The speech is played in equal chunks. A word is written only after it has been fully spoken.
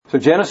So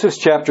Genesis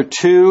chapter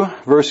 2,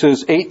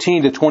 verses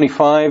 18 to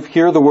 25,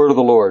 hear the word of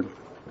the Lord.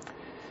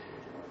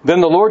 Then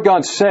the Lord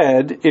God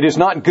said, "It is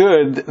not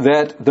good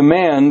that the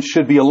man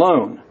should be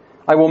alone.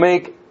 I will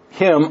make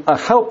him a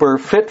helper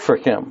fit for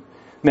him."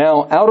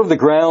 Now out of the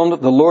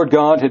ground the Lord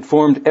God had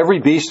formed every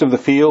beast of the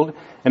field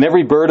and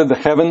every bird of the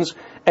heavens,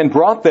 and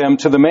brought them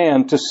to the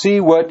man to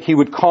see what he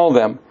would call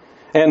them.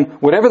 And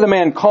whatever the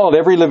man called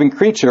every living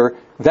creature,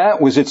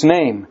 that was its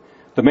name.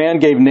 The man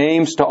gave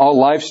names to all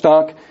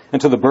livestock,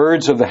 and to the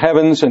birds of the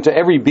heavens, and to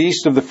every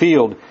beast of the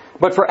field.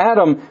 But for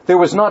Adam there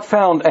was not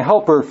found a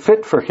helper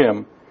fit for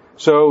him.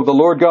 So the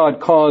Lord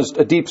God caused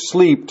a deep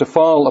sleep to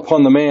fall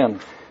upon the man,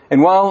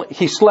 and while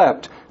he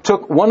slept,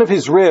 took one of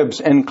his ribs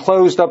and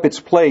closed up its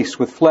place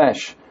with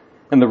flesh.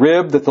 And the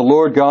rib that the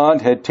Lord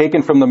God had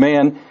taken from the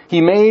man, he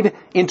made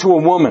into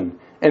a woman,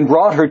 and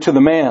brought her to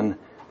the man.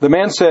 The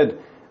man said,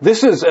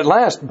 "This is at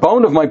last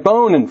bone of my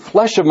bone and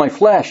flesh of my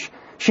flesh.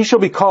 She shall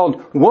be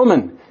called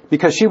woman,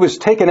 because she was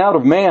taken out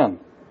of man.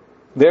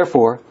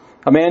 Therefore,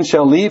 a man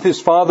shall leave his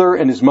father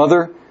and his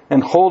mother,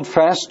 and hold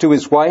fast to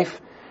his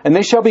wife, and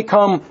they shall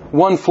become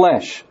one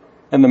flesh.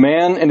 And the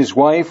man and his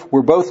wife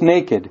were both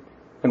naked,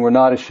 and were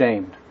not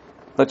ashamed."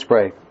 Let's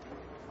pray.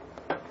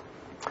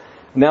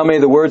 Now may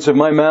the words of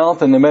my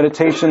mouth and the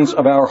meditations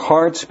of our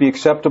hearts be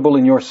acceptable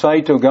in your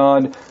sight, O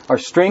God, our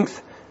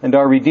strength and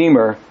our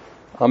Redeemer.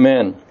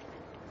 Amen.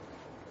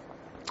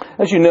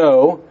 As you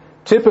know,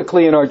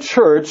 typically in our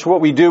church,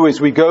 what we do is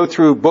we go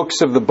through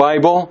books of the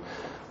Bible.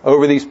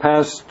 Over these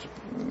past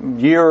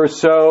year or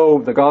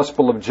so, the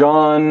Gospel of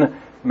John,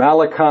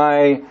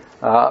 Malachi,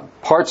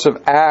 parts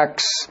of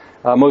Acts,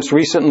 most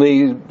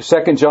recently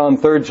 2 John,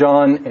 3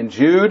 John, and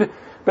Jude.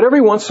 But every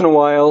once in a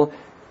while,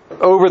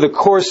 over the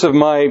course of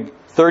my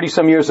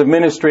 30-some years of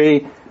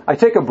ministry, I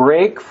take a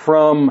break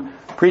from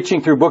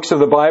preaching through books of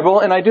the Bible,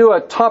 and I do a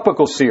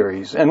topical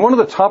series. And one of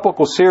the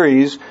topical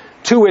series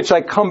to which I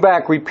come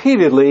back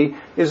repeatedly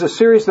is a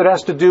series that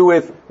has to do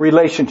with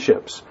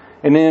relationships,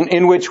 and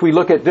in which we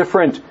look at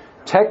different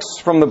texts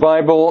from the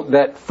Bible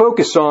that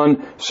focus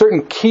on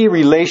certain key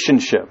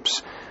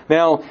relationships.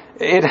 Now,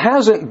 it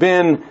hasn't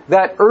been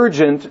that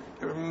urgent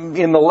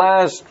in the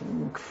last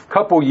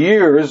couple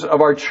years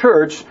of our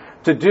church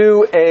to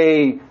do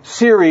a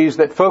series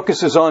that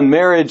focuses on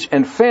marriage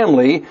and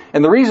family,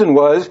 and the reason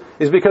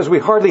is because we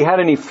hardly had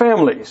any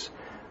families.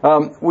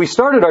 We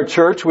started our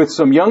church with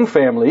some young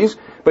families,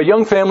 but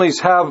young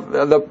families have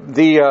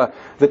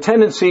the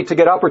tendency to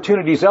get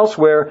opportunities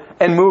elsewhere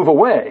and move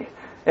away.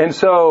 And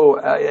so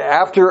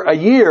after a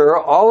year,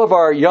 all of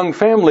our young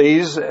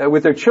families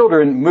with their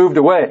children moved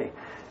away.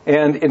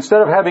 And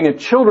instead of having a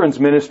children's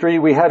ministry,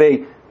 we had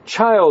a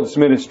child's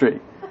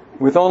ministry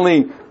with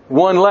only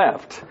one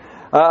left.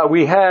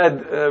 We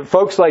had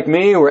folks like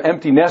me who were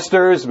empty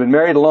nesters, been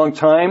married a long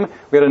time.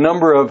 We had a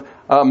number of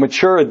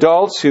mature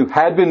adults who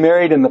had been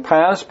married in the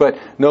past, but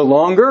no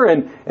longer.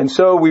 And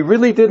so we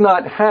really did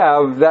not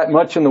have that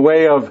much in the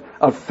way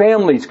of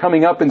families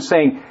coming up and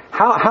saying,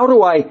 how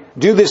do I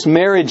do this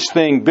marriage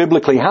thing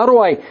biblically? How do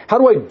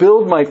I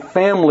build my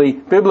family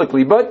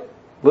biblically? But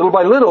little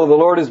by little, the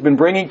Lord has been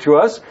bringing to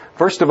us,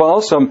 first of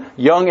all, some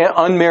young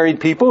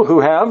unmarried people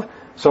who have,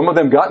 some of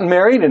them gotten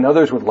married and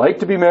others would like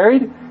to be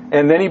married.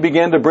 And then He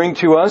began to bring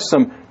to us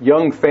some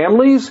young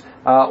families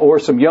or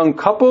some young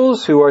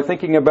couples who are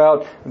thinking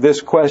about this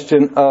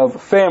question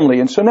of family.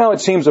 And so now it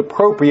seems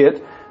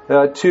appropriate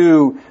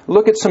to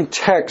look at some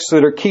texts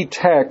that are key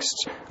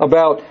texts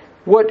about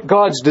what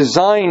God's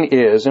design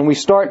is. And we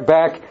start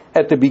back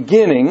at the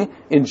beginning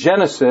in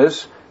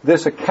Genesis,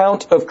 this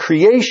account of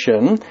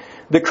creation,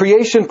 the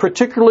creation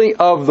particularly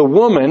of the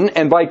woman,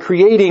 and by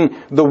creating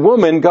the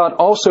woman, God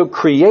also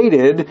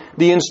created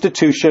the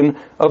institution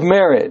of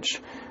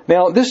marriage.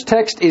 Now, this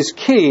text is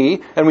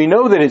key, and we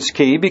know that it's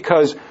key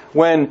because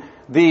when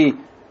the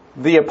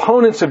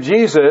opponents of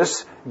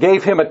Jesus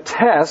gave Him a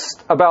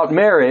test about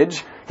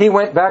marriage, He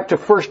went back to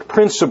first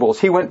principles.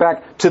 He went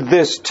back to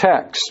this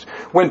text.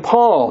 When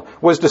Paul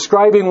was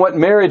describing what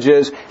marriage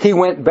is, he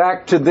went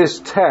back to this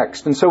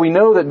text. And so we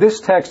know that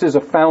this text is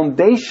a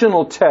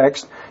foundational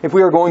text if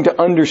we are going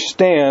to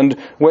understand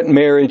what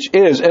marriage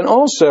is. And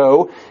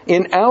also,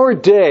 in our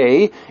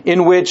day,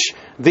 in which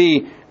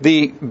the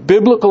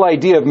biblical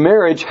idea of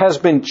marriage has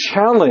been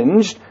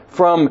challenged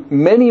from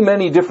many,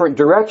 many different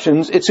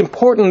directions, it's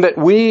important that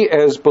we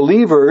as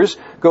believers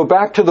go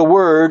back to the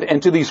Word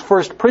and to these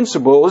first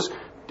principles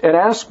and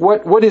ask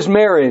what is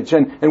marriage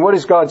and what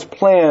is God's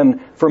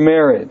plan for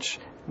marriage.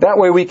 That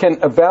way we can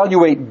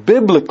evaluate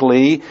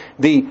biblically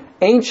the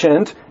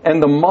ancient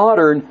and the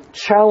modern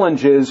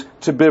challenges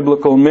to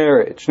biblical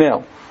marriage.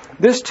 Now,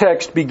 this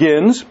text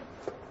begins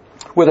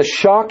with a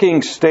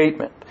shocking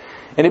statement.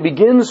 And it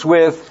begins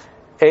with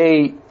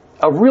a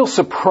real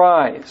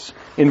surprise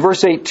in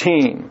verse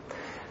 18.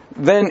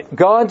 Then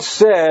God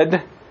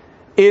said,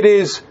 "It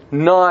is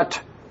not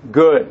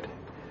good."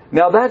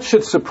 Now that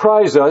should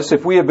surprise us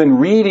if we have been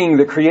reading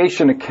the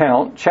creation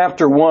account,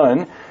 chapter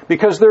 1,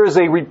 because there is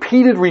a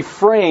repeated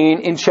refrain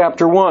in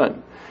chapter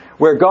 1.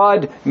 where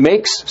God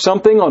makes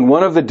something on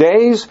one of the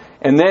days,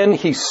 and then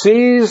He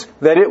sees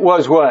that it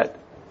was what?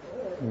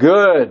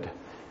 Good.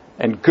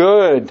 And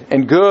good,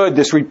 and good,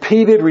 this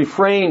repeated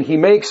refrain. He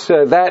makes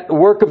that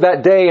work of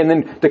that day and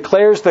then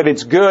declares that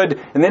it's good.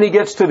 And then He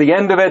gets to the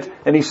end of it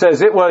and He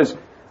says it was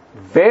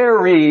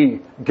very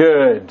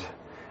good.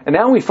 And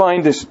now we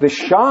find this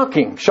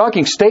shocking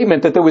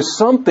statement that there was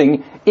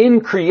something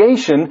in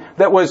creation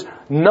that was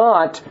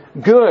not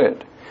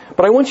good.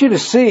 But I want you to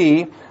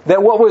see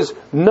that what was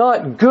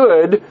not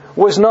good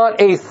was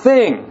not a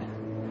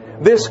thing.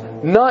 This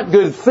not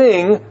good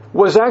thing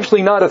was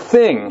actually not a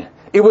thing.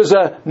 It was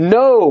a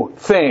no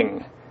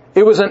thing.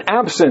 It was an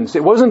absence.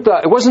 It wasn't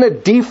a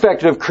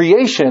defect of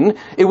creation.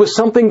 It was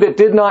something that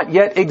did not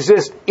yet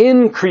exist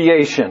in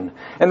creation.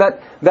 And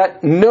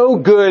that no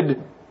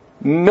good,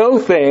 no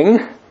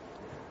thing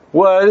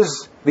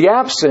was the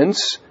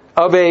absence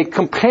of a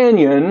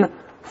companion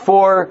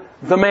for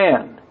the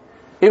man.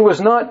 It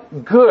was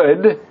not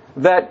good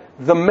that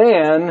the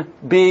man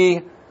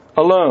be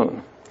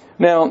alone.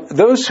 Now,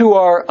 those who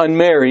are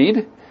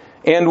unmarried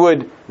and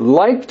would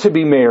like to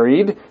be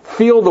married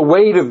feel the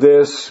weight of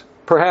this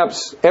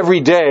perhaps every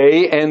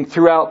day and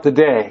throughout the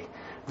day.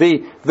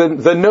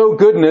 The no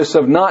goodness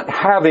of not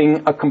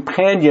having a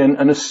companion,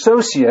 an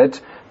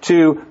associate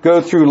to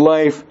go through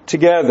life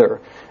together.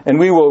 And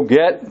we will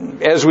get,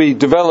 as we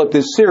develop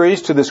this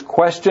series, to this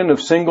question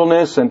of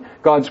singleness and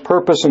God's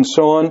purpose and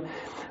so on.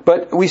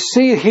 But we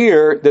see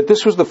here that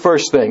this was the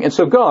first thing. And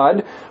so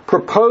God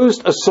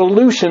proposed a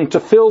solution to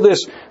fill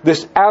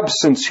this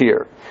absence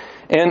here.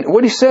 And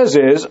what He says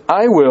is,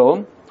 I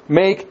will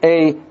make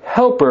a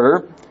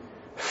helper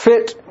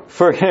fit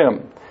for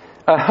him.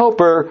 A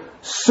helper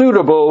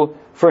suitable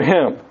for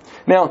him.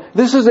 Now,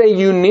 this is a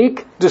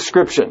unique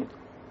description.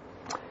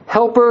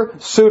 Helper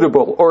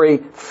suitable, or a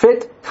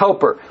fit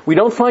helper. We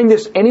don't find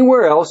this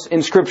anywhere else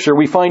in Scripture.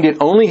 We find it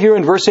only here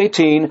in verse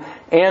 18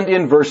 and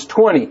in verse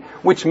 20,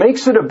 which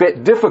makes it a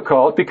bit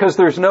difficult because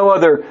there's no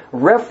other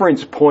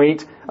reference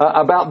point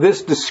about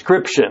this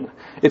description.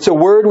 It's a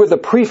word with a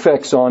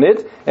prefix on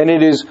it, and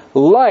it is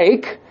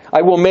like.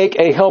 I will make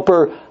a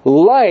helper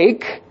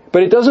like,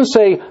 but it doesn't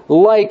say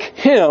like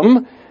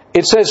him.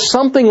 It says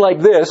something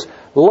like this,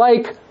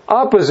 like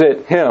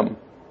opposite him,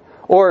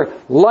 or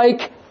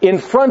like in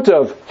front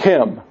of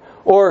him,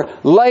 or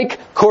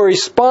like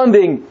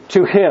corresponding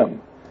to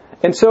him.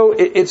 And so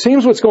it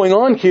seems what's going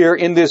on here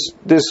in this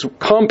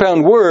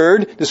compound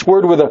word, this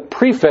word with a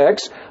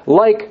prefix,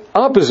 like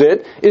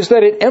opposite, is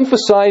that it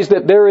emphasizes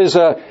that there is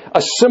a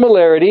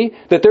similarity,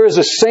 that there is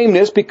a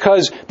sameness,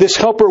 because this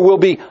helper will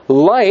be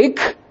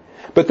like,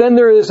 but then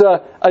there is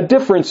a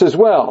difference as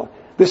well.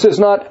 This is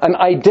not an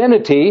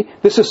identity.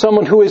 This is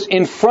someone who is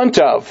in front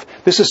of.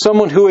 This is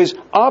someone who is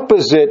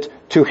opposite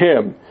to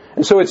him.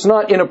 And so it's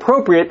not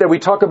inappropriate that we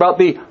talk about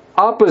the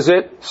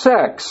opposite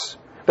sex.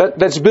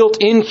 That's built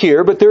in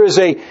here, but there is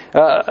a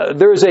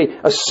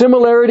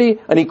similarity,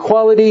 an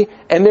equality,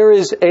 and there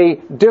is a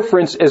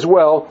difference as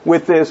well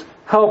with this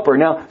helper.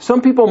 Now,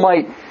 some people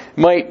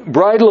might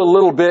bridle a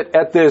little bit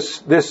at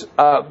this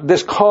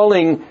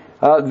calling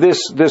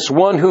this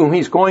one whom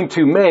He's going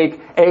to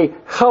make a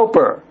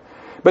helper.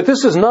 But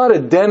this is not a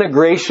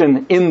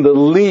denigration in the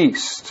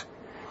least.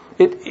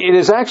 It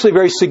is actually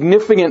very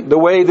significant the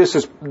way this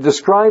is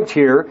described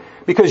here,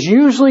 because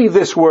usually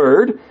this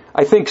word,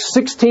 I think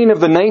 16 of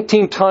the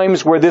 19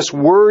 times where this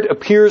word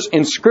appears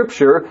in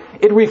Scripture,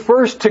 it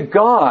refers to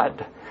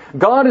God.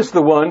 God is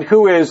the one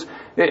who is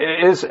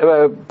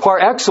par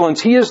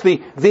excellence. He is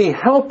the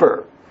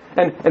helper.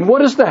 And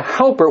what is the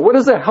helper? What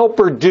does the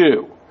helper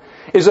do?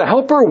 Is a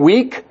helper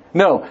weak?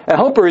 No. A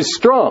helper is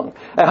strong.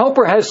 A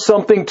helper has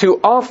something to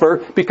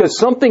offer because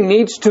something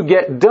needs to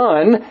get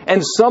done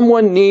and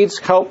someone needs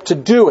help to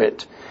do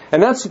it.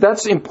 And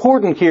that's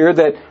important here,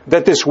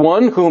 that this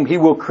one whom He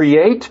will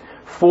create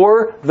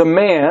for the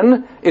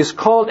man is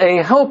called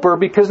a helper,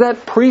 because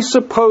that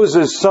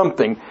presupposes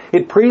something.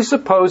 It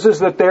presupposes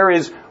that there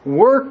is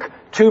work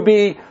to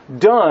be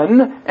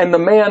done, and the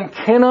man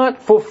cannot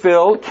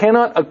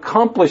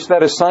accomplish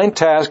that assigned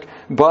task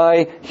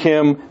by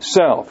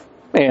himself.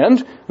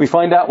 And we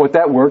find out what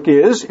that work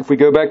is if we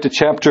go back to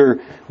chapter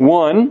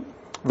 1,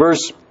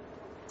 verse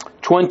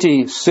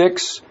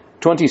 26,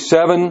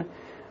 27.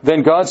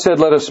 Then God said,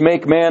 let us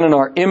make man in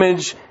our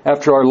image,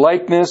 after our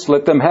likeness.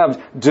 Let them have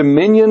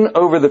dominion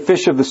over the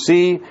fish of the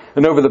sea,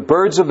 and over the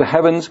birds of the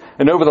heavens,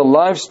 and over the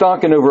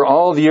livestock, and over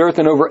all the earth,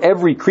 and over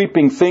every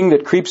creeping thing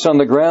that creeps on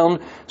the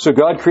ground. So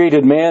God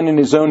created man in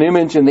His own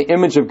image. In the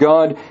image of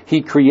God,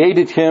 He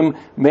created him.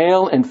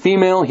 Male and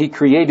female, He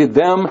created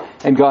them.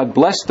 And God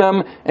blessed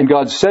them. And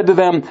God said to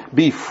them,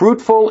 be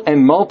fruitful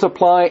and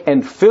multiply,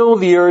 and fill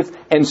the earth,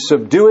 and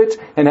subdue it,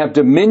 and have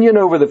dominion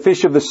over the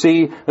fish of the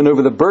sea, and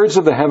over the birds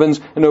of the heavens,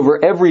 and over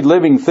every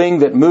living thing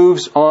that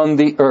moves on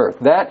the earth.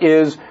 That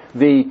is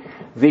the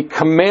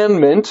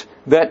commandment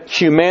that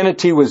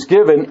humanity was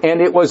given,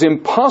 and it was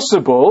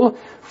impossible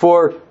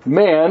for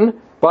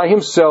man by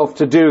himself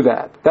to do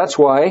that. That's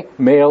why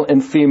male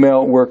and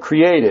female were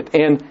created.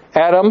 And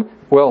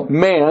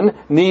man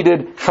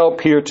needed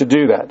help here to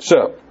do that.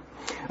 So,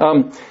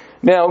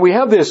 Now, we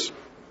have this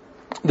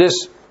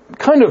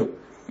kind of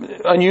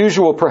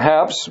unusual,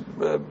 perhaps,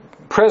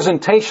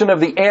 presentation of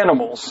the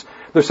animals.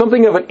 There's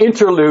something of an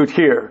interlude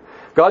here.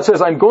 God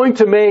says, I'm going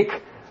to make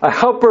a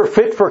helper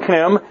fit for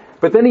him,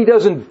 but then he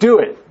doesn't do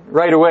it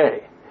right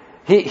away.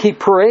 He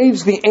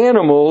parades the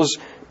animals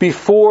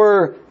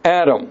before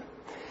Adam.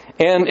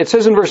 And it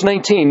says in verse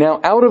 19,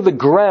 now out of the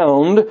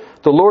ground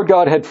the Lord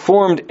God had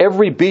formed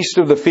every beast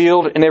of the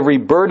field and every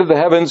bird of the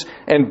heavens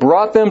and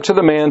brought them to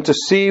the man to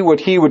see what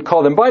he would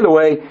call them. By the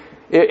way,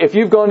 if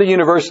you've gone to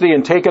university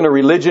and taken a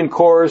religion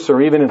course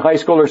or even in high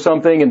school or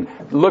something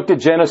and looked at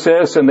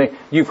Genesis and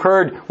you've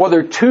heard, well, there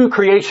are two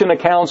creation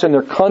accounts and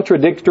they're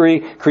contradictory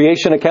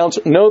creation accounts.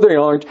 No, they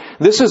aren't.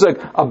 This is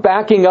a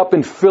backing up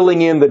and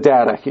filling in the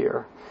data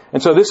here.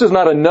 And so this is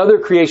not another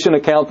creation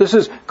account. This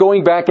is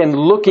going back and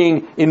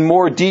looking in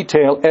more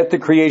detail at the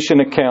creation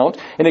account.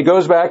 And it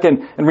goes back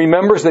and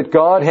remembers that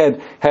God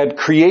had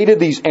created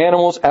these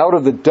animals out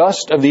of the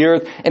dust of the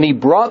earth, and He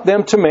brought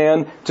them to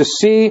man to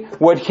see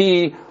what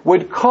He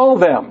would call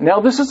them. Now,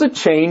 this is a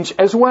change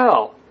as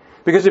well.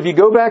 Because if you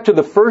go back to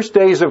the first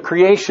days of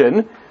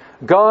creation,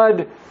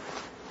 God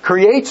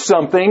creates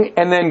something,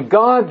 and then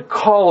God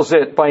calls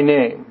it by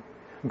name.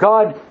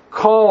 God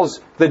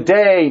calls the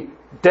day,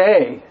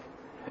 day.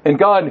 And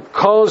God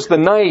calls the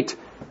night,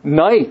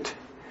 night.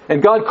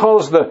 And God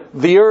calls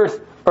the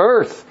earth,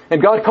 earth.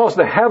 And God calls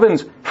the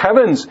heavens,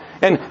 heavens.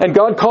 And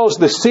God calls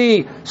the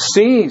sea,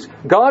 seas.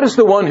 God is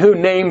the one who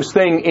names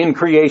things in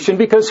creation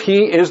because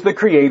He is the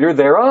creator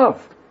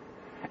thereof.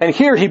 And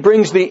here He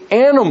brings the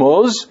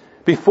animals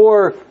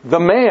before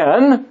the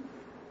man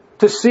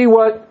to see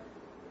what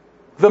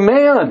the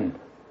man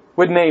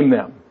would name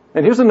them.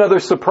 And here's another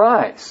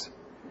surprise.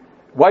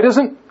 Why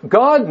doesn't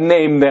God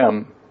name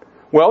them?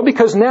 Well,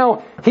 because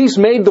now He's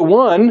made the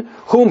one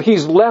whom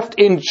He's left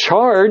in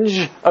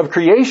charge of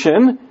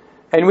creation.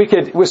 And we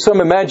could, with some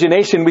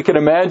imagination, we could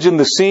imagine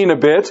the scene a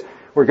bit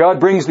where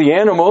God brings the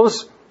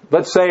animals.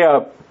 Let's say,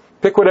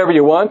 pick whatever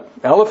you want.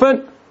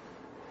 Elephant?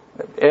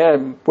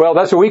 Well,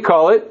 that's what we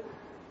call it.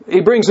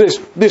 He brings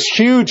this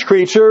huge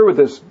creature with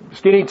this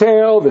skinny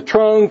tail, the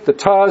trunk, the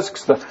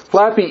tusks, the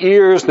flappy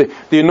ears, the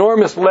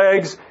enormous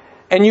legs.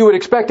 And you would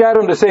expect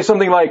Adam to say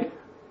something like,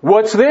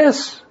 "What's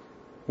this?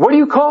 What do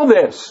you call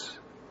this?"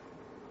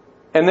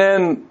 And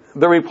then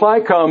the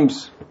reply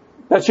comes,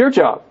 "That's your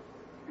job.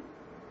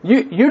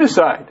 You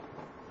decide.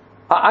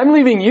 I'm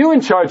leaving you in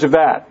charge of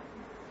that."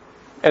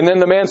 And then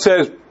the man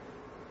says,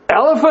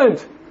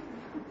 "Elephant."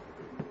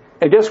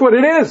 And guess what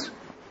it is?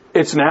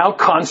 It's now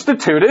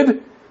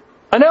constituted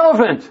an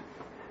elephant.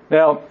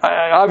 Now,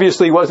 I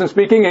obviously wasn't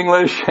speaking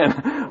English,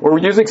 and we're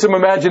using some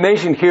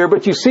imagination here,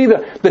 but you see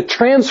the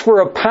transfer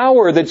of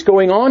power that's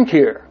going on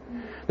here.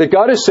 That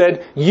God has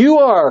said, you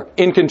are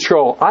in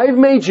control. I've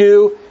made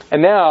you,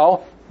 and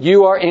now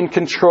you are in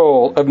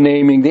control of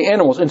naming the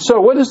animals. And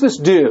so what does this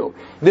do?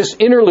 This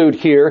interlude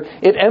here,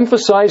 it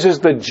emphasizes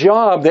the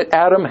job that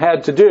Adam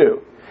had to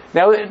do.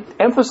 Now, it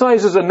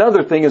emphasizes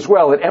another thing as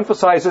well. It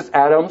emphasizes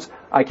Adam's,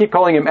 I keep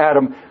calling him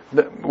Adam,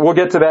 we'll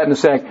get to that in a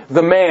sec,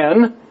 the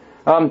man.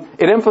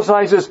 It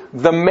emphasizes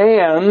the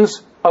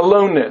man's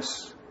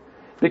aloneness.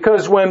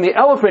 Because when the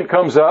elephant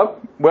comes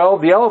up, well,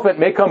 the elephant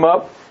may come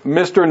up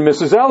Mr. and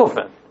Mrs.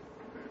 Elephant.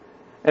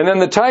 And then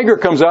the tiger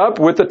comes up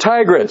with the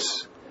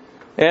tigress.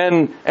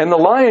 And the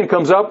lion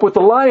comes up with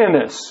the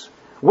lioness.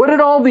 What did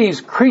all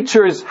these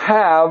creatures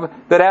have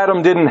that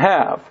Adam didn't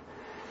have?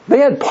 They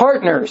had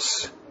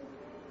partners,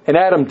 and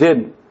Adam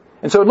didn't.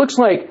 And so it looks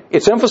like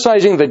it's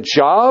emphasizing the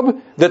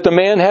job that the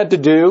man had to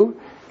do,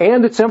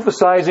 and it's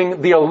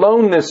emphasizing the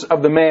aloneness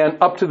of the man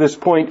up to this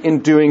point in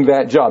doing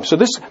that job. So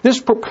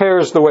this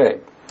prepares the way.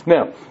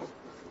 Now,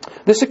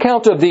 this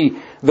account of the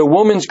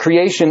woman's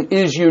creation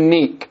is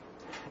unique.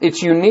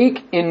 It's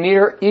unique in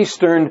Near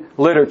Eastern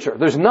literature.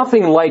 There's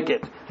nothing like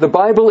it. The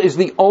Bible is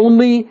the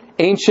only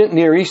ancient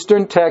Near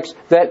Eastern text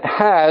that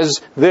has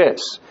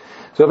this.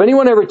 So if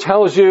anyone ever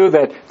tells you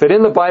that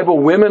in the Bible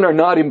women are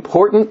not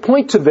important,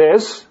 point to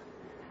this.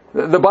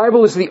 The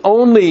Bible is the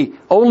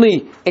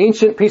only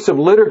ancient piece of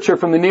literature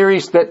from the Near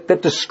East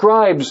that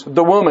describes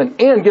the woman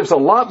and gives a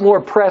lot more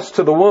press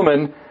to the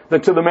woman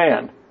than to the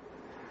man.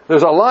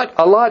 There's a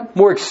lot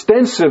more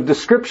extensive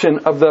description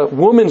of the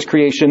woman's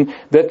creation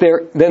than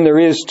there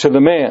is to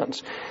the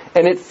man's.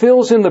 And it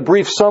fills in the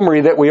brief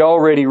summary that we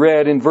already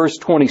read in verse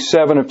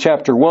 27 of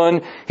chapter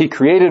 1. He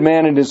created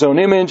man in His own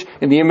image.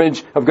 In the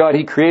image of God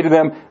He created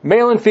them.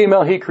 Male and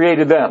female He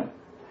created them.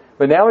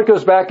 But now it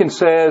goes back and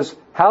says,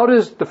 how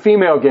does the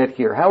female get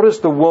here? How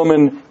does the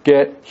woman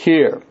get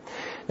here?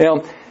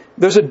 Now,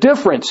 there's a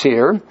difference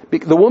here.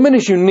 The woman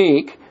is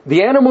unique.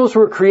 The animals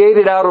were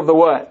created out of the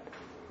what?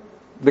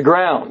 The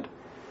ground.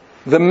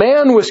 The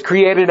man was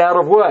created out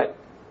of what?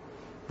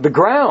 The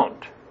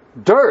ground.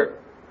 Dirt.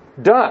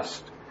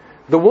 Dust.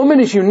 The woman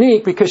is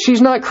unique because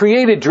she's not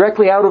created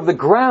directly out of the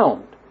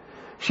ground.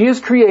 She is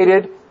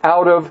created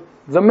out of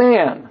the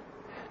man.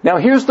 Now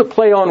here's the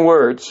play on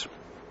words.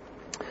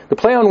 The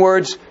play on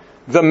words,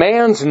 the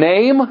man's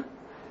name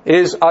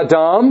is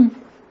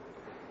Adam,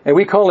 and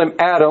we call him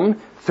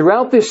Adam.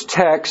 Throughout this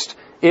text,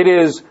 it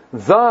is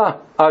the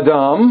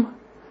Adam,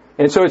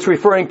 and so it's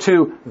referring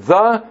to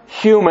the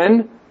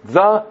human,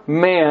 the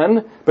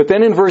man. But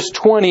then in verse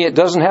 20, it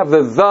doesn't have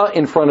the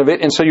in front of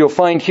it, and so you'll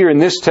find here in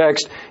this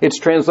text, it's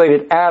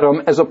translated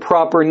Adam as a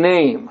proper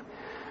name.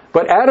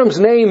 But Adam's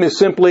name is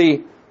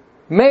simply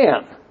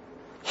man,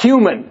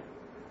 human.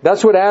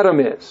 That's what Adam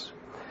is.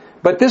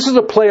 But this is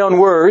a play on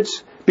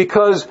words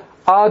because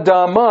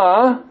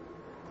Adamah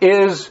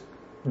is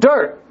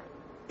dirt.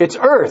 It's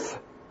earth.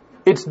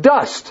 It's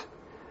dust.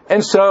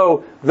 And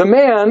so the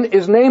man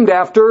is named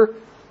after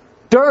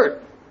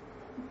dirt.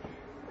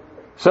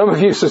 Some of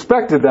you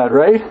suspected that,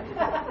 right?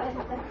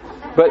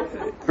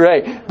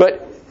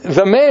 But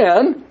the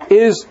man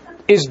is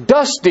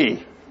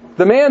dusty.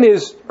 The man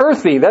is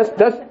earthy.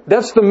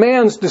 That's the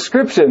man's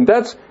description.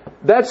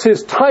 That's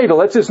his title.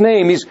 That's his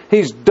name.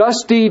 He's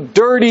dusty,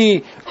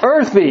 dirty,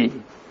 earthy.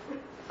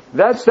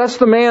 That's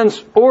the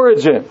man's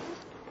origin.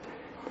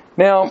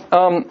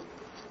 Now,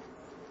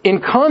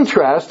 in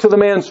contrast to the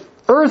man's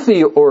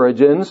earthy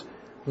origins,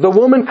 the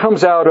woman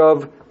comes out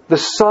of the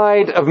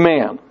side of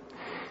man.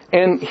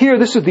 And here,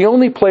 this is the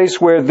only place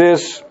where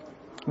this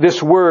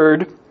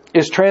word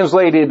is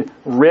translated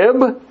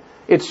rib.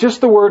 It's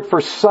just the word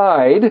for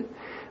side,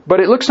 but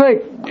it looks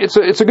like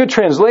it's a good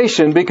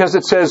translation because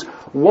it says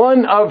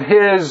one of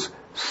his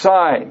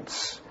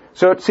sides.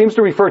 So it seems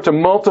to refer to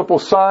multiple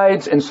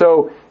sides, and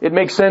so it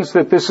makes sense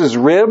that this is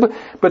rib.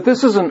 But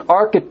this is an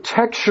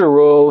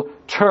architectural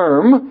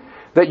term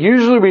that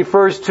usually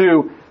refers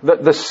to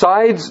the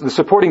sides, the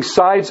supporting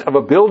sides of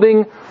a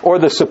building, or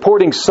the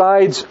supporting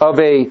sides of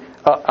a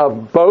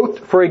boat,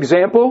 for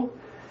example.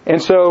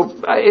 And so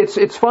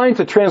it's fine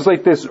to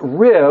translate this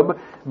rib,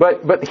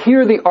 but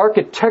hear the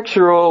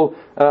architectural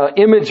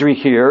imagery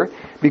here,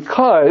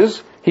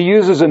 because he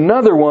uses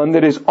another one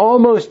that is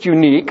almost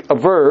unique, a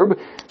verb.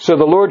 So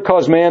the Lord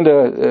caused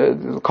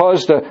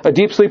a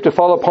deep sleep to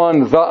fall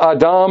upon the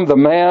Adam, the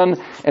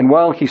man, and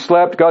while he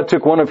slept, God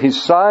took one of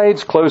his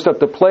sides, closed up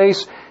the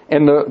place,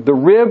 and the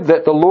rib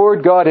that the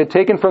Lord God had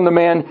taken from the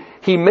man,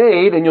 he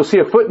made, and you'll see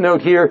a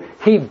footnote here,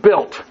 he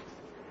built.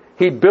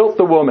 He built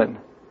the woman.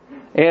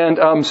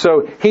 And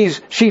so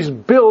she's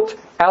built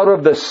out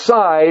of the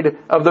side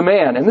of the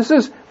man. And this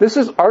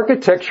is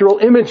architectural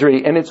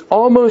imagery, and it's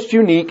almost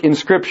unique in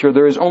Scripture.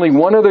 There is only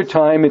one other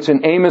time, it's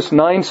in Amos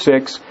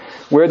 9:6,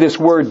 where this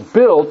word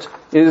built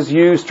is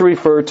used to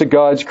refer to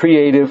God's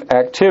creative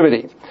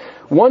activity.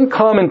 One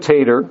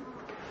commentator,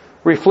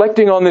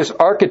 reflecting on this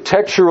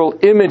architectural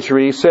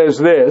imagery, says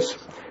this,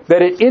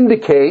 that it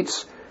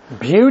indicates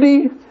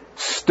beauty,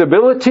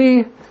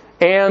 stability,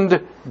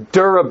 and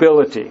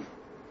durability.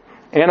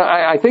 And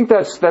I think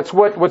that's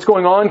what's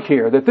going on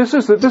here. That this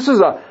is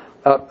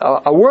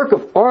a work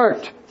of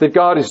art that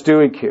God is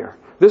doing here.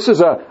 This is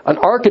an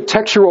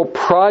architectural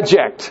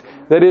project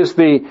that is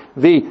the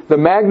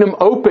magnum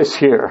opus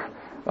here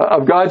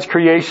of God's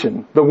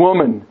creation. The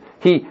woman.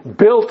 He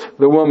built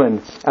the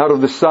woman out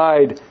of the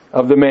side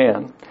of the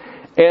man.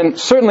 And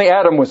certainly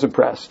Adam was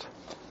impressed.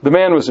 The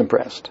man was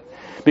impressed.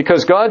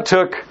 Because God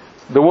took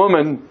the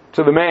woman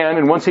to the man,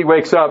 and once he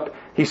wakes up,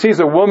 he sees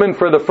a woman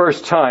for the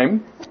first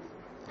time,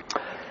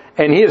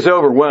 and he is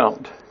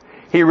overwhelmed.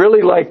 He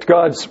really liked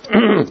God's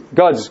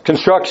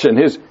construction,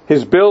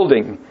 his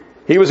building.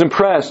 He was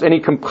impressed, and he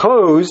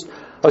composed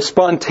a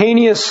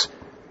spontaneous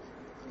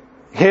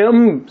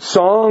hymn,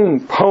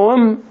 song,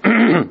 poem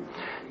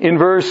in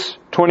verse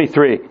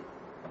 23.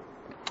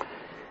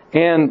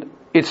 And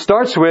it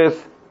starts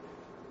with,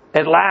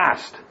 at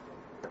last,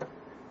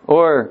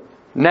 or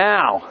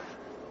now,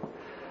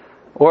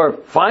 or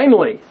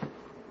finally.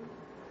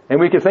 And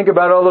we can think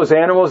about all those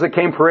animals that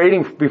came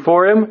parading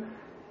before him,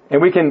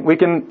 and we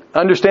can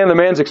understand the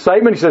man's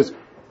excitement. He says,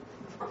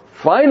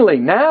 finally,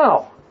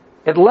 now,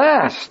 at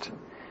last,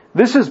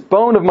 this is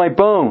bone of my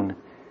bone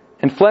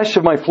and flesh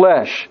of my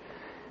flesh.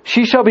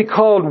 She shall be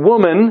called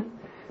woman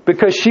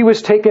because she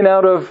was taken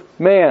out of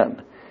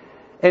man.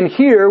 And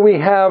here we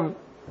have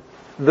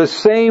the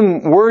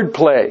same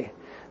wordplay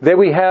that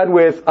we had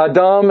with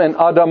Adam and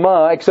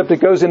Adamah, except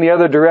it goes in the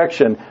other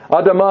direction.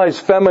 Adamah is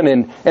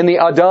feminine, and the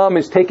Adam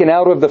is taken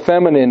out of the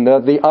feminine.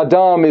 The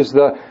Adam is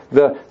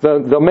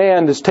the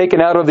man that's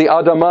taken out of the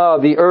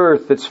Adamah, the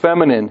earth that's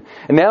feminine.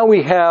 And now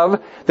we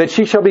have that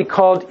she shall be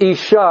called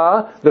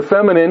Isha, the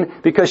feminine,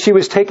 because she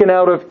was taken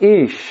out of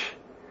Ish.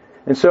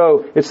 And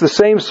so it's the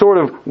same sort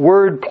of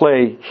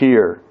wordplay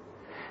here.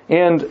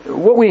 And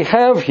what we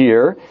have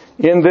here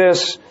in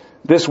this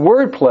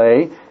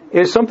wordplay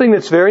is something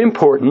that's very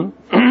important,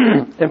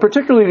 and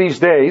particularly these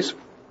days,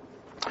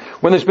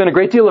 when there's been a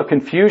great deal of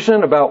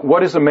confusion about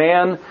what is a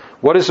man,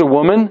 what is a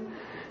woman.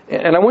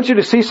 And I want you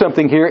to see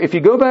something here. If you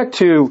go back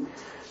to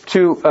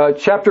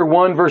chapter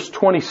 1, verse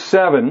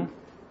 27,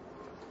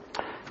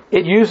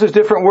 it uses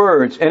different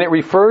words, and it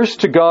refers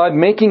to God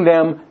making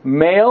them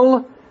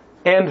male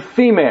and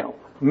female.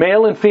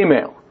 Male and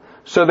female.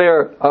 So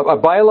they're a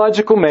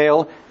biological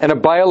male and a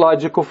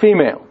biological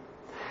female.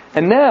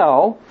 And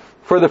now,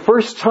 for the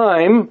first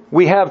time,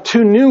 we have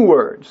two new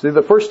words.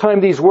 The first time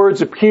these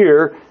words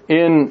appear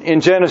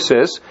in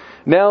Genesis.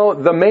 Now,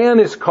 the man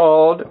is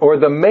called, or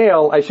the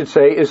male, I should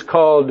say, is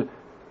called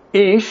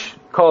Ish,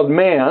 called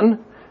man,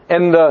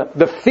 and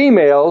the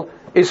female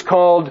is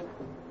called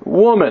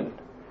woman.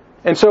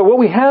 And so what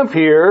we have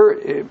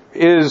here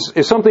is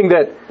something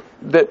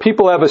that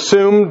people have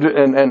assumed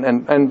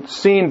and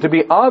seen to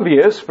be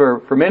obvious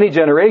for many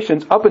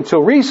generations up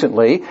until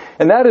recently,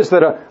 and that is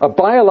that a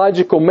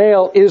biological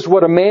male is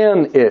what a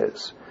man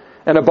is,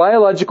 and a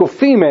biological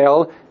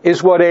female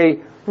is what a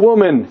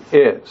woman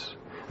is.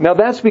 Now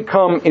that's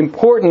become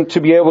important to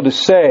be able to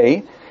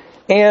say,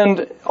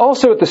 and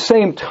also at the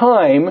same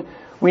time,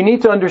 we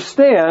need to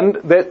understand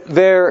that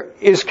there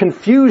is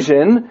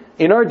confusion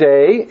in our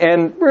day,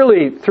 and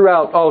really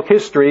throughout all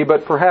history,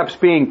 but perhaps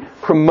being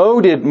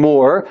promoted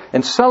more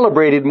and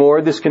celebrated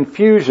more, this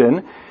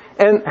confusion.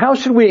 And how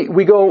should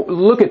we go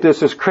look at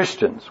this as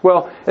Christians?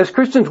 Well, as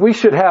Christians, we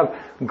should have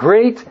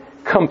great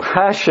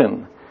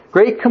compassion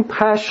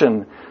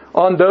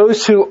on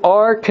those who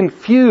are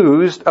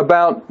confused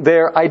about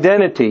their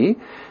identity,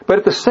 but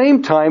at the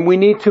same time, we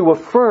need to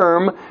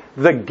affirm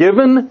the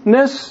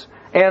givenness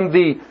and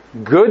the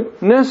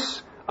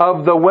goodness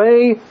of the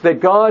way that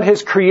God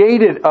has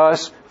created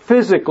us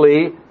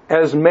physically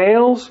as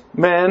males,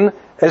 men,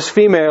 as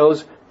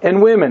females,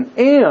 and women.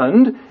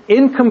 And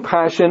in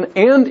compassion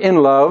and in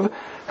love,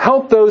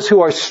 help those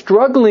who are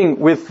struggling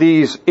with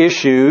these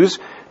issues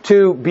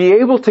to be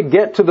able to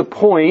get to the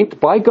point,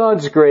 by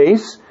God's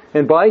grace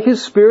and by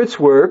His Spirit's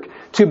work,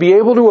 to be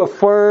able to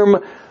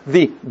affirm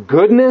the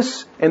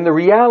goodness and the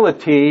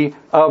reality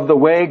of the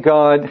way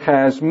God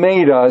has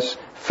made us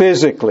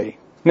physically.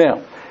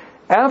 Now,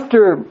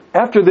 after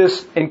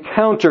this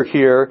encounter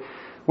here,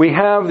 we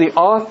have the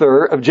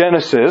author of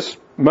Genesis,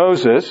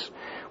 Moses.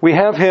 We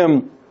have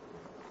him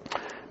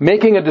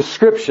making a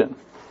description.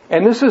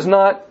 And this is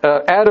not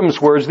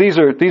Adam's words. These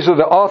are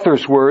the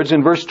author's words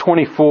in verse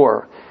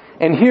 24.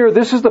 And here,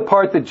 this is the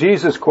part that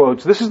Jesus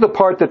quotes. This is the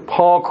part that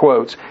Paul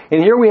quotes.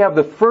 And here we have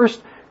the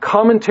first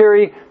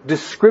commentary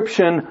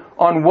description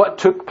on what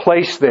took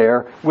place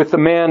there with the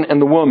man and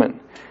the woman.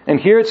 And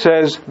here it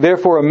says,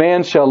 "Therefore a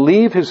man shall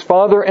leave his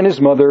father and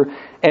his mother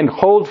and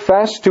hold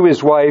fast to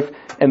his wife,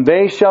 and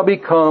they shall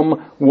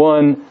become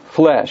one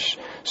flesh."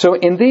 So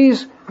in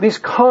these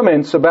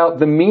comments about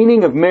the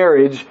meaning of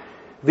marriage,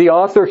 the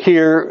author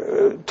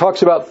here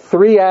talks about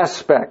three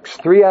aspects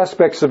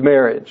of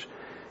marriage.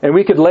 And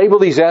we could label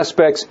these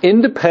aspects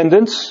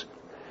independence,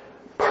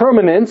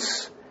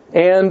 permanence,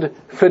 and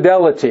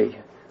fidelity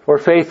or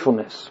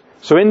faithfulness.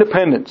 So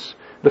independence.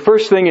 The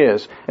first thing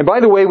is, and by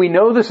the way, we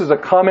know this is a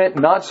comment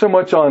not so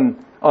much on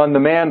the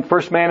man,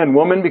 first man and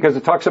woman, because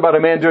it talks about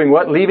a man doing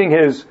what? Leaving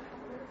his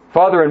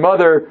father and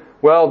mother.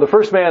 Well, the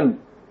first man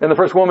and the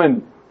first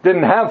woman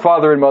didn't have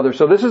father and mother.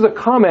 So this is a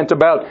comment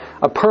about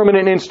a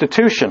permanent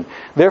institution.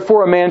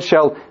 Therefore, a man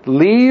shall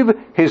leave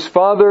his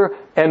father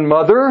and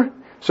mother.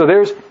 So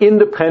there's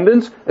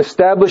independence,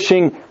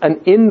 establishing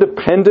an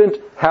independent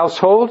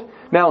household.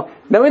 Now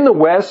in the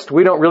West,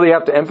 we don't really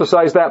have to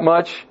emphasize that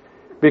much,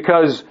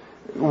 because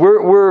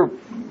we're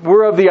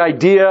of the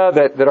idea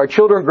that our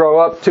children grow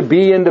up to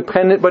be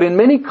independent, but in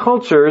many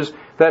cultures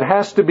that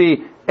has to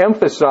be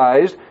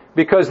emphasized,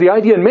 because the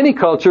idea in many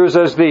cultures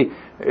is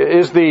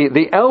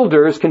the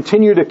elders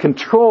continue to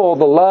control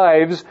the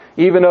lives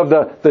even of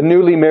the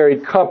newly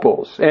married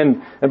couples.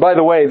 And by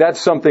the way,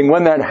 that's something,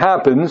 when that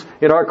happens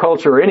in our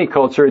culture or any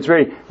culture, it's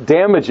very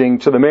damaging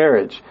to the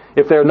marriage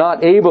if they're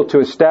not able to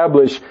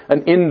establish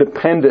an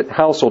independent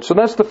household. So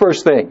that's the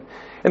first thing.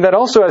 And that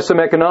also has some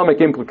economic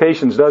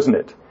implications, doesn't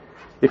it?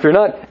 If you're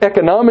not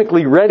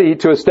economically ready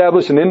to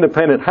establish an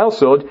independent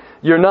household,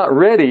 you're not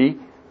ready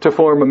to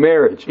form a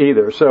marriage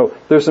either. So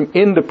there's some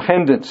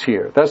independence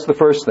here. That's the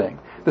first thing.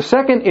 The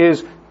second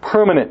is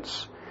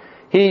permanence.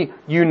 He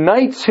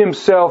unites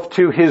himself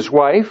to his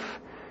wife.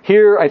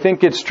 Here, I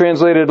think it's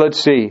translated, let's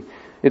see.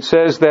 It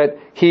says that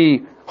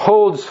he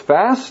holds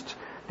fast.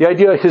 The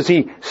idea is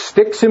he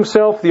sticks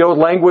himself. The old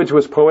language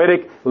was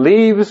poetic.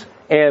 Leaves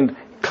and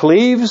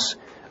cleaves.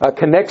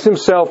 Connects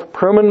himself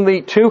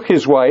permanently to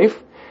his wife.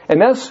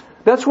 And that's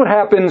what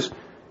happens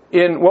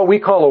in what we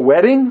call a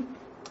wedding.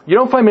 You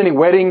don't find many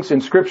weddings in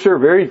Scripture,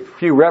 very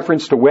few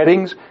reference to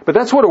weddings, but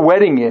that's what a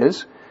wedding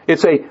is.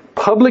 It's a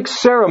public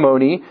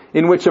ceremony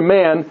in which a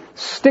man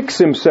sticks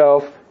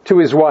himself to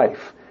his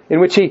wife, in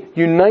which he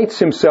unites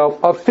himself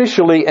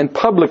officially and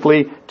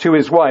publicly to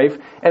his wife.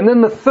 And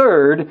then the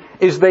third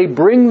is they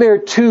bring their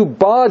two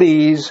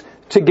bodies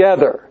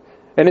together.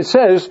 And it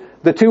says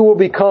the two will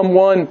become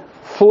one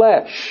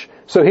flesh.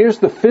 So here's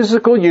the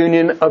physical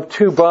union of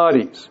two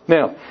bodies.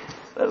 Now,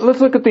 let's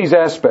look at these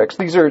aspects.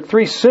 These are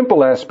three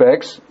simple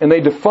aspects, and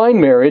they define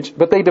marriage,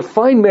 but they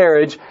define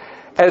marriage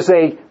as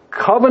a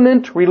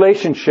covenant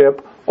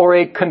relationship or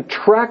a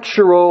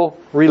contractual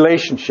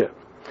relationship.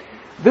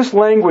 This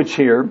language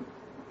here,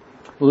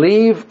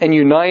 leave and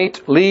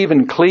unite, leave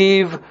and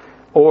cleave,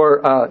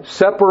 or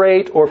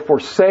separate or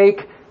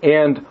forsake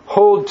and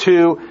hold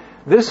to,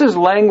 This is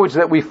language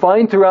that we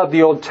find throughout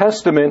the Old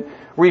Testament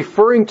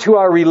referring to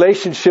our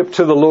relationship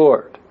to the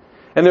Lord.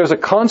 And there's a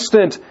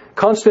constant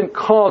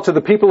call to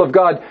the people of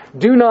God.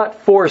 Do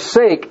not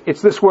forsake,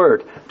 it's this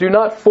word, do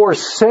not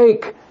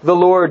forsake the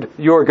Lord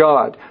your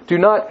God. Do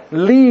not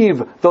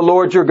leave the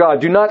Lord your God.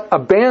 Do not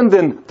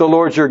abandon the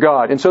Lord your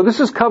God. And so this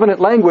is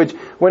covenant language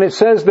when it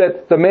says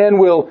that the man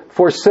will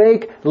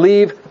forsake,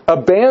 leave,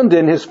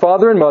 abandon his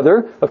father and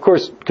mother, of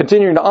course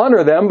continuing to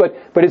honor them, but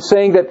it's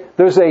saying that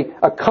there's a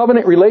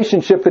covenant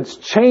relationship that's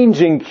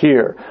changing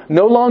here.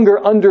 No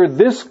longer under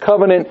this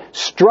covenant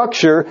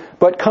structure,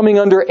 but coming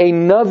under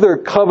another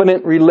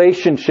covenant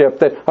relationship,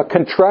 that a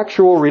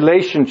contractual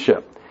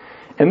relationship.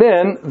 And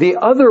then the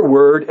other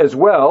word as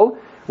well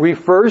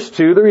refers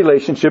to the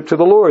relationship to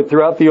the Lord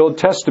throughout the Old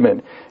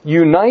Testament.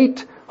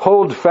 Unite,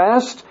 hold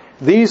fast.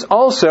 These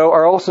also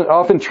are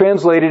often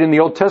translated in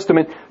the Old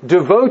Testament,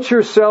 devote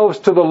yourselves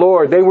to the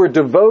Lord. They were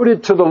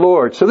devoted to the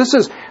Lord. So this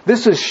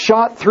is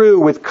shot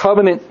through with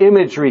covenant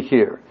imagery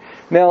here.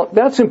 Now,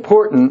 that's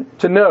important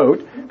to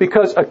note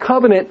because a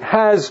covenant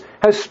has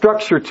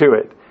structure to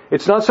it.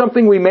 It's not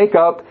something we make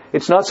up.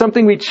 It's not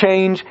something we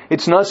change.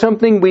 It's not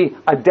something we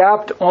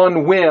adapt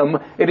on whim.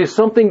 It is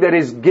something that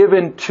is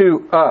given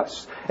to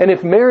us. And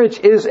if marriage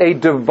is a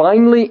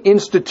divinely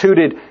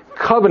instituted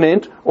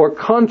covenant or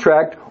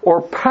contract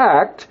or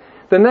pact,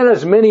 then that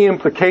has many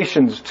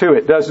implications to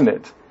it, doesn't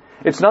it?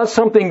 It's not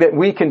something that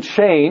we can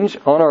change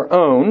on our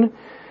own.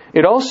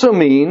 It also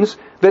means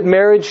that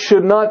marriage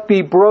should not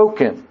be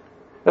broken.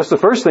 That's the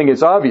first thing.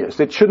 It's obvious.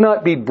 It should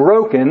not be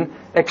broken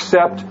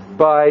except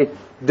by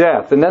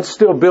death. And that's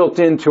still built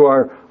into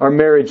our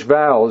marriage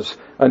vows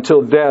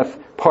until death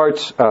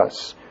parts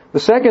us. The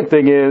second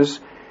thing is,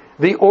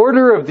 the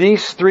order of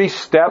these three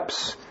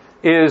steps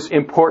is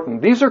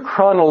important. These are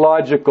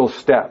chronological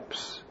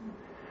steps.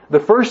 The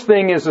first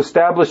thing is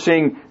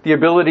establishing the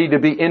ability to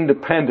be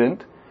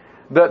independent.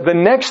 The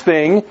next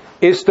thing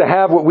is to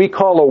have what we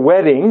call a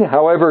wedding,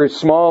 however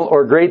small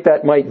or great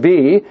that might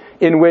be,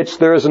 in which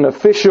there is an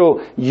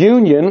official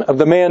union of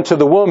the man to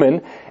the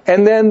woman.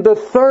 And then the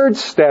third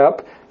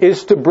step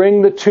is to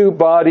bring the two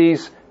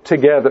bodies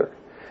together.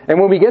 And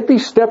when we get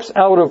these steps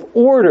out of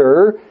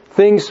order,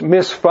 things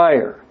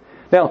misfire.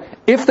 Now,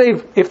 if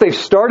they've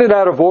started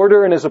out of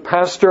order, and as a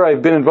pastor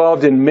I've been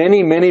involved in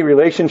many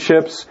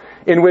relationships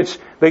in which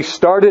they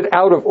started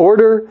out of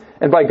order,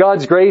 and by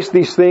God's grace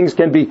these things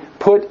can be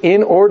put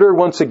in order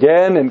once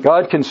again, and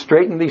God can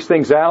straighten these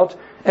things out.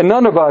 And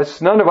none of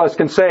us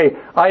can say,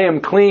 I am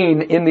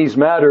clean in these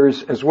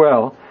matters as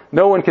well.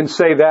 No one can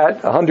say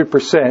that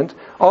 100%.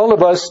 All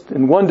of us,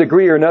 in one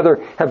degree or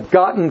another, have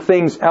gotten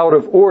things out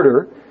of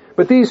order.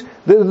 But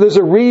there's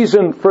a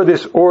reason for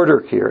this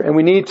order here, and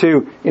we need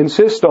to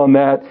insist on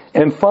that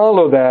and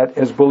follow that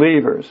as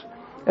believers.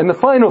 And the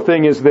final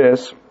thing is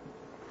this: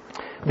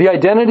 the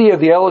identity of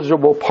the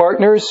eligible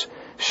partners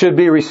should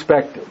be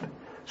respected.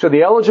 So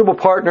the eligible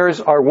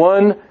partners are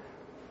one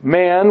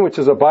man, which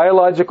is a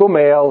biological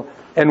male,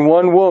 and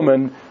one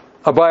woman,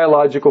 a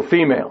biological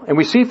female. And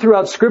we see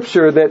throughout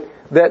Scripture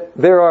that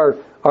there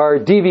are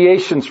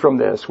deviations from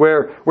this,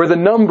 where the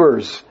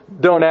numbers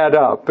don't add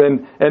up,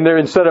 and they're,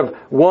 instead of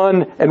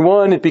one and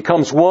one, it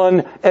becomes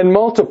one and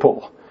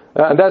multiple.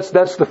 And that's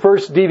the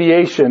first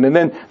deviation. And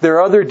then there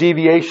are other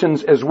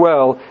deviations as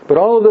well, but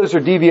all of those are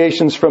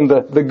deviations from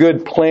the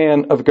good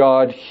plan of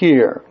God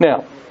here.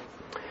 Now,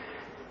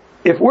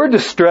 if we're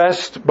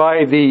distressed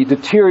by the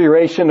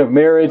deterioration of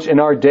marriage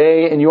in our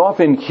day, and you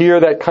often hear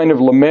that kind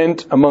of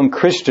lament among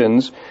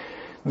Christians,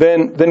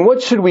 then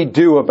what should we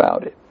do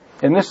about it?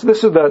 And this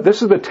is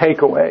the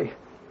takeaway.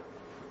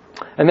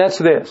 And that's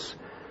this: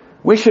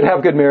 we should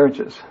have good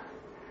marriages.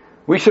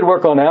 We should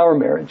work on our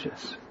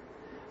marriages.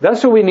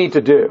 That's what we need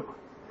to do.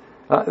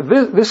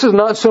 This is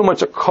not so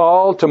much a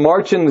call to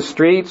march in the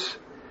streets.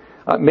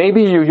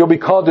 Maybe you'll be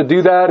called to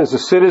do that as a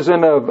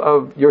citizen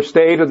of your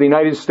state or the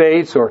United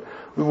States, or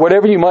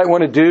whatever you might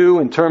want to do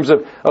in terms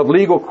of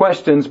legal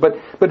questions. But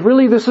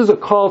really this is a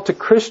call to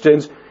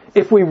Christians.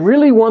 If we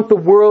really want the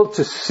world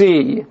to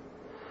see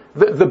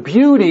the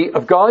beauty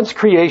of God's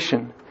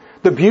creation,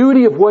 the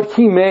beauty of what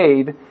He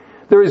made,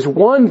 there is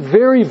one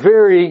very,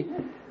 very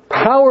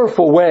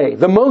powerful way,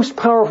 the most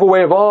powerful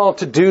way of all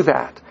to do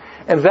that.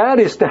 And that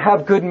is to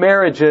have good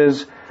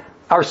marriages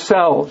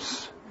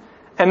ourselves.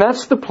 And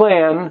that's the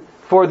plan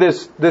for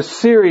this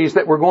series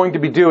that we're going to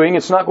be doing.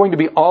 It's not going to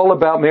be all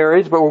about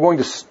marriage, but we're going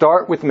to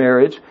start with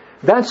marriage.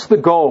 That's the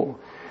goal.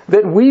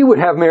 That we would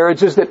have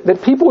marriages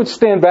that people would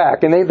stand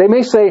back and they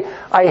may say,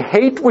 I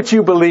hate what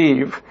you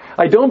believe.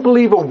 I don't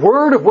believe a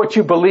word of what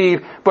you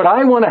believe, but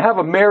I want to have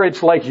a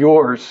marriage like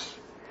yours.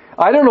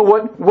 I don't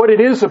know what it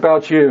is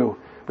about you,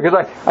 because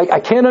I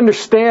can't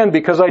understand,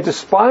 because I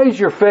despise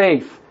your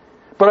faith,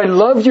 but I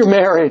love your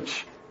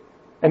marriage.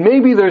 And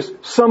maybe there's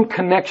some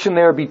connection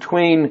there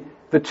between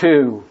the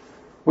two.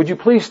 Would you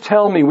please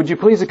tell me, would you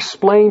please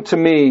explain to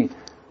me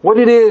what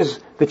it is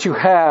that you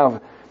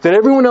have that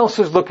everyone else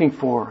is looking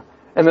for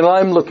and that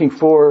I'm looking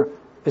for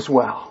as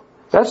well?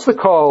 That's the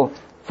call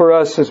for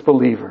us as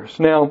believers.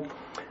 Now,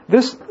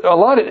 a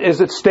lot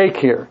is at stake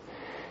here.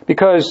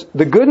 Because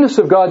the goodness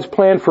of God's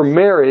plan for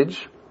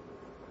marriage,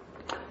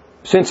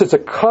 since it's a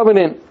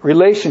covenant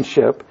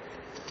relationship,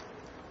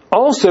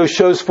 also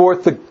shows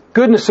forth the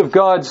goodness of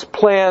God's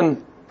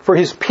plan for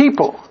His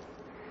people.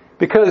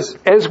 Because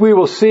as we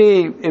will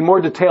see in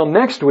more detail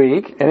next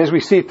week, and as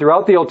we see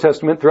throughout the Old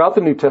Testament, throughout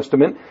the New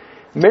Testament,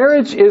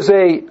 marriage is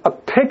a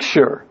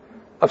picture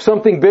of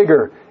something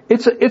bigger.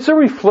 It's a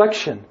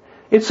reflection.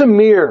 It's a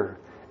mirror.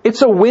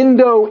 It's a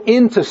window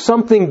into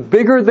something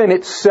bigger than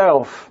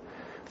itself.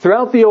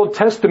 Throughout the Old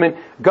Testament,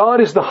 God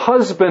is the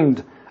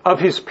husband of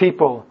His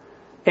people.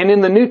 And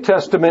in the New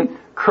Testament,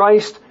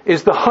 Christ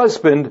is the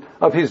husband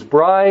of His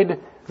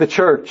bride, the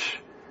church.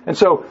 And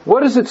so,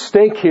 what is at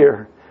stake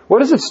here?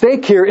 What is at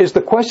stake here is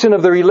the question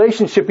of the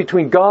relationship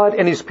between God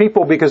and His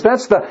people, because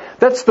that's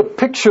the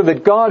picture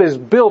that God has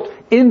built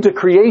into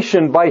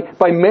creation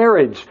by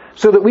marriage,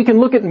 so that we can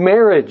look at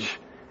marriage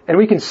and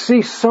we can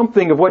see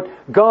something of what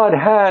God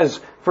has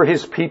for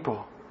His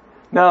people.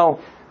 Now,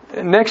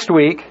 next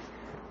week,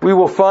 we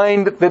will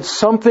find that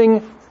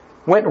something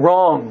went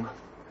wrong.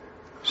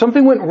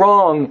 Something went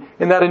wrong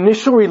in that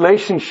initial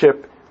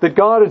relationship that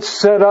God had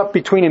set up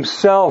between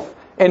Himself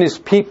and His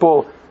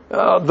people,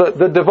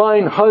 the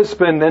divine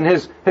husband and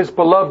his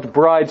beloved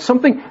bride.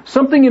 Something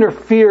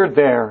interfered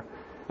there.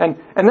 And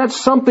that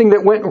something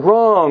that went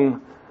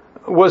wrong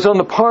was on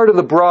the part of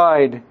the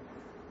bride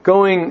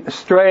going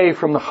astray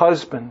from the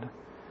husband.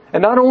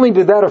 And not only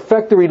did that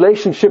affect the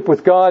relationship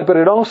with God, but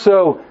it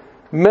also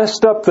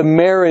messed up the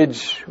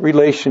marriage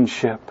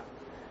relationship.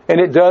 And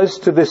it does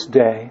to this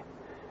day.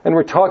 And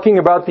we're talking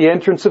about the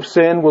entrance of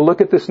sin. We'll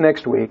look at this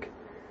next week.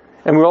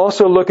 And we'll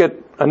also look at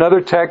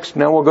another text.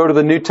 Now we'll go to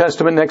the New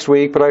Testament next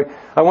week. But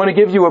I want to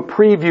give you a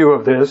preview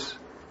of this,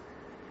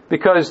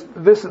 because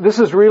this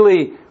is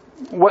really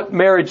what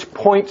marriage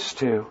points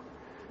to.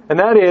 And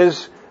that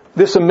is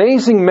this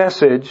amazing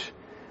message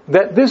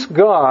that this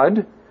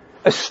God,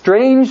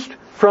 estranged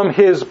from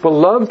His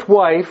beloved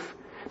wife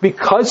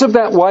because of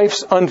that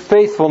wife's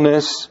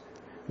unfaithfulness,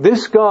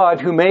 this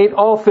God who made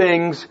all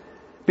things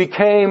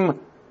became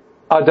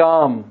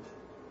Adam.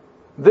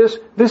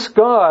 This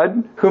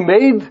God who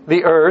made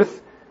the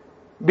earth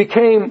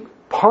became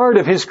part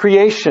of His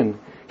creation.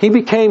 He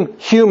became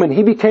human.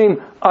 He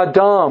became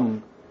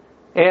Adam.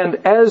 And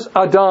as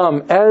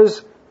Adam,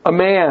 as a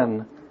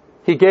man,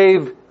 He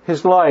gave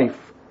His life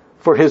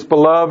for His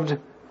beloved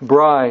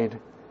bride.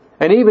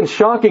 And even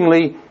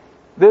shockingly,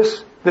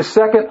 the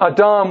second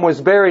Adam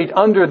was buried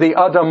under the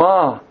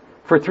Adamah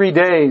for 3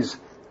 days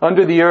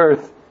under the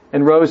earth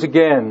and rose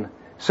again,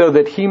 so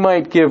that He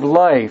might give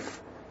life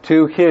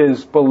to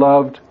His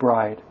beloved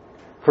bride,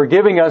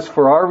 forgiving us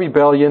for our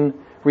rebellion,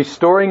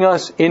 restoring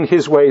us in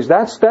His ways.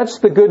 That's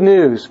the good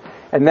news.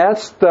 And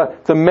that's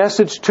the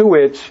message to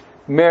which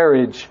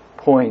marriage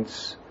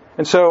points.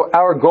 And so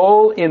our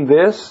goal in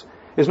this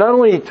is not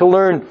only to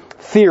learn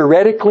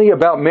theoretically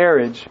about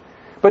marriage,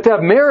 but to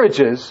have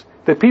marriages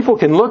that people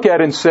can look at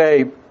and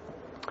say,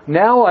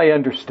 now I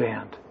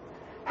understand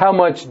how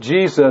much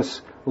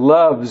Jesus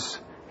loves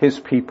His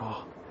people.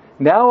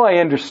 Now I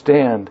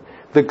understand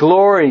the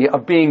glory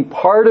of being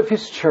part of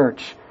His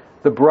church,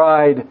 the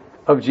bride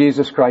of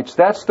Jesus Christ.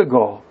 That's the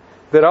goal,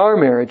 that our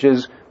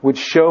marriages would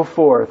show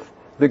forth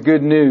the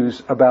good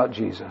news about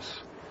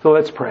Jesus. So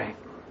let's pray.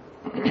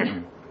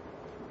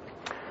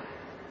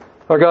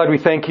 Our God, we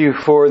thank You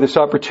for this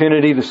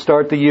opportunity to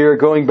start the year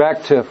going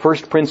back to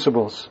first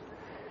principles.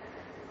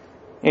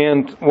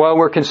 And while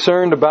we're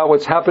concerned about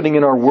what's happening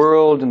in our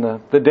world and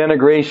the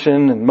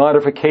denigration and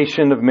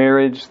modification of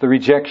marriage, the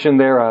rejection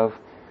thereof,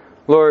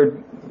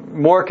 Lord,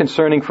 more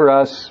concerning for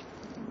us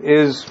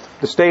is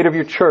the state of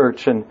Your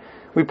church. And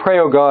we pray,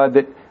 oh God,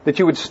 that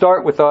You would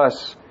start with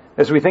us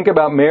as we think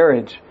about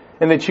marriage,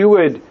 and that You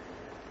would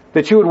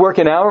work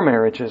in our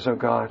marriages, oh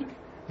God,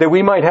 that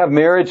we might have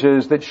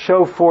marriages that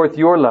show forth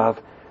Your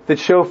love, that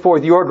show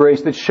forth Your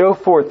grace, that show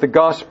forth the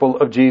gospel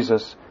of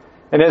Jesus.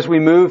 And as we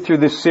move through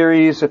this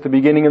series at the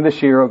beginning of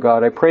this year, oh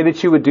God, I pray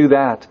that You would do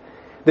that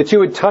You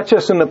would touch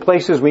us in the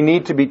places we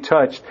need to be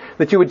touched,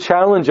 that You would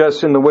challenge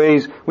us in the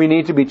ways we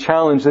need to be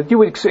challenged, that You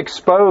would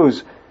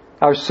expose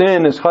our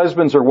sin as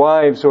husbands or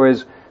wives, or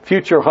as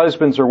future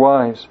husbands or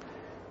wives,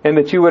 and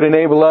that You would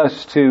enable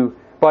us to,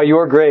 by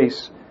Your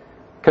grace,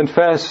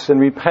 confess and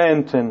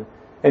repent and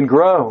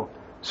grow,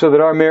 so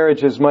that our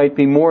marriages might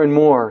be more and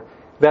more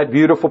that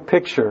beautiful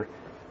picture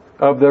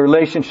of the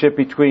relationship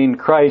between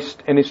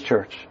Christ and His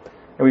church.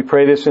 And we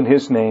pray this in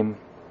His name.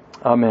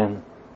 Amen.